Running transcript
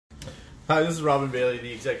Hi, this is Robin Bailey,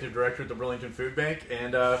 the Executive Director at the Burlington Food Bank,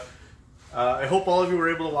 and I hope all of you were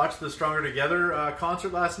able to watch the Stronger Together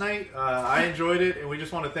concert last night. I enjoyed it, and we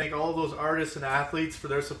just want to thank all of those artists and athletes for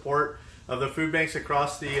their support of the food banks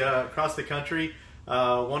across the country,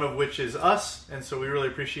 one of which is us, and so we really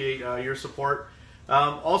appreciate your support.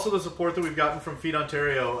 Also the support that we've gotten from Feed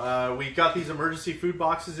Ontario. We got these emergency food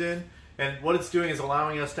boxes in, and what it's doing is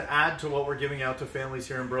allowing us to add to what we're giving out to families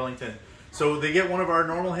here in Burlington. So they get one of our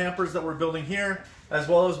normal hampers that we're building here, as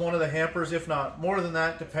well as one of the hampers, if not more than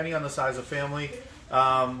that, depending on the size of family,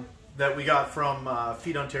 that we got from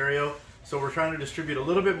Feed Ontario. So we're trying to distribute a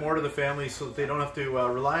little bit more to the families so that they don't have to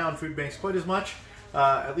rely on food banks quite as much,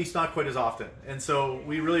 at least not quite as often. And so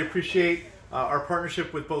we really appreciate our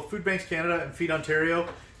partnership with both Food Banks Canada and Feed Ontario,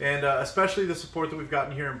 and especially the support that we've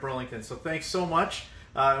gotten here in Burlington. So thanks so much,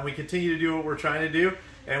 and we continue to do what we're trying to do.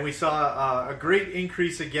 And we saw a great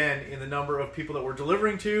increase again in the number of people that we're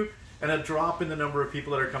delivering to, and a drop in the number of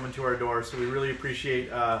people that are coming to our door. So we really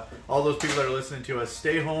appreciate all those people that are listening to us.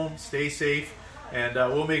 Stay home, stay safe, and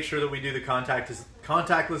we'll make sure that we do the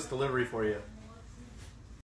contactless delivery for you.